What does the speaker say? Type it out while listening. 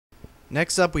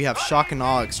Next up we have Shock and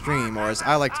Awe Extreme, or as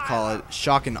I like to call it,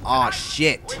 Shock and Awe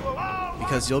Shit.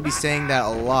 Because you'll be saying that a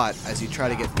lot as you try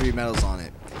to get 3 medals on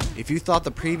it. If you thought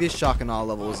the previous Shock and Awe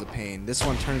level was a pain, this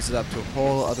one turns it up to a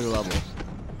whole other level.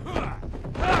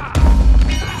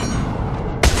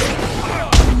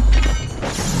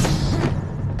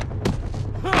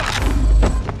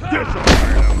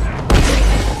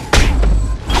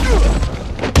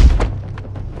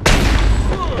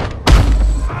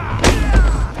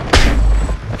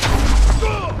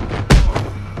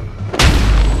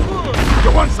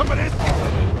 You want some of this?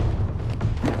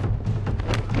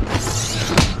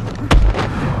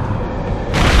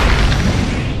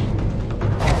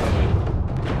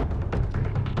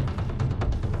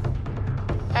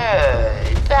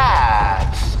 Hey,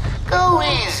 Bats, go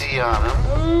easy on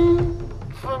him,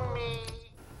 for me.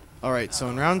 Alright, so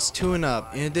in rounds 2 and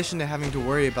up, in addition to having to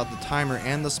worry about the timer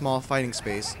and the small fighting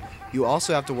space, you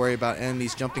also have to worry about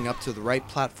enemies jumping up to the right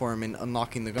platform and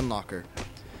unlocking the gun locker.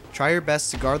 Try your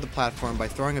best to guard the platform by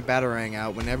throwing a batarang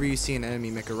out whenever you see an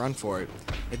enemy make a run for it.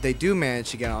 If they do manage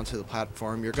to get onto the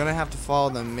platform, you're going to have to follow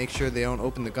them and make sure they don't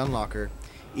open the gun locker,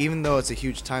 even though it's a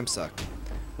huge time suck.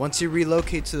 Once you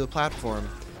relocate to the platform,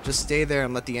 just stay there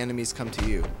and let the enemies come to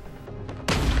you.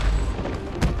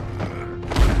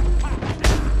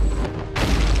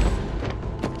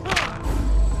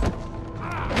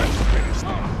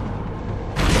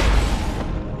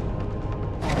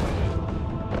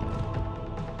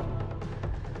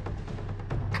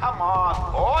 Come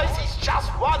on, boys, he's just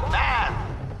one man.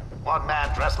 One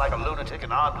man dressed like a lunatic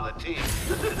and armed with a team.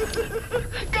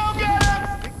 Go get him!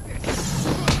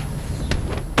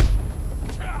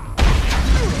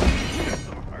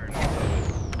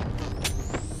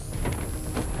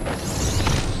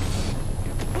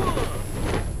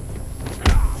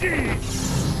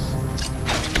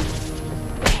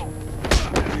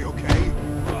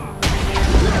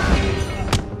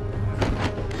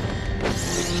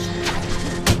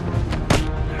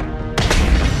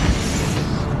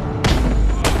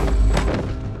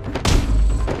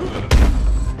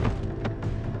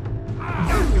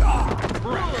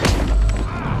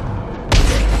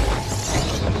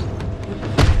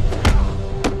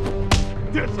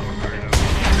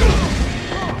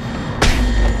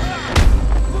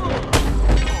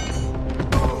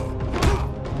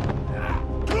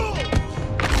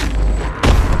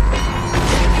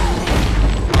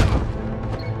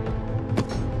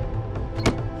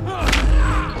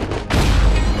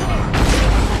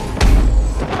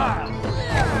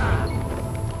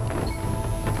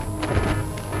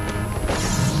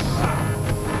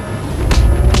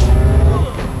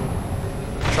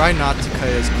 Try not to cut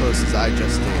it as close as I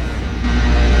just did.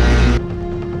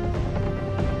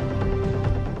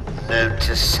 Note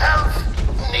to self,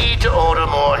 need to order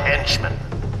more henchmen.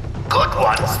 Good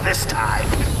ones this time.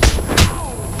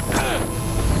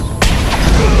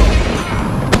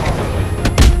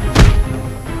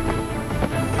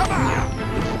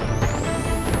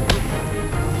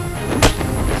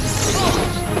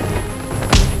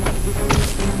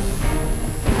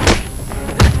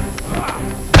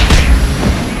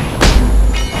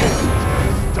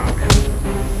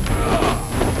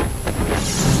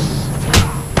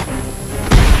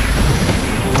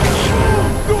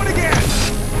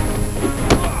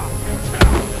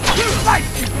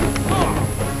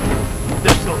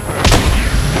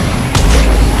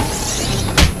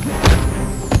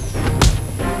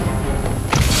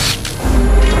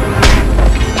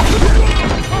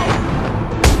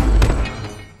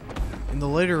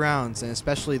 Later rounds, and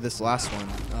especially this last one,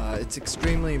 it's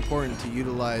extremely important to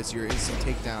utilize your instant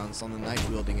takedowns on the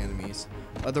knife-wielding enemies.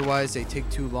 Otherwise, they take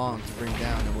too long to bring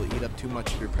down and will eat up too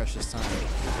much of your precious time.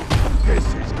 This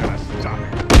is gonna stop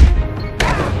it.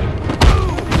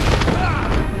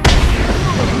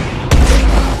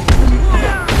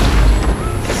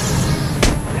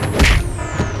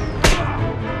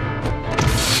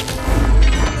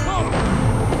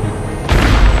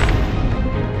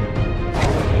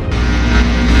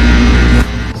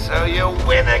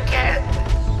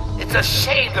 It's a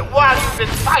shame that while you've been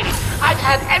fighting, I've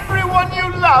had everyone you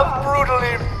love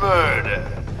brutally murdered.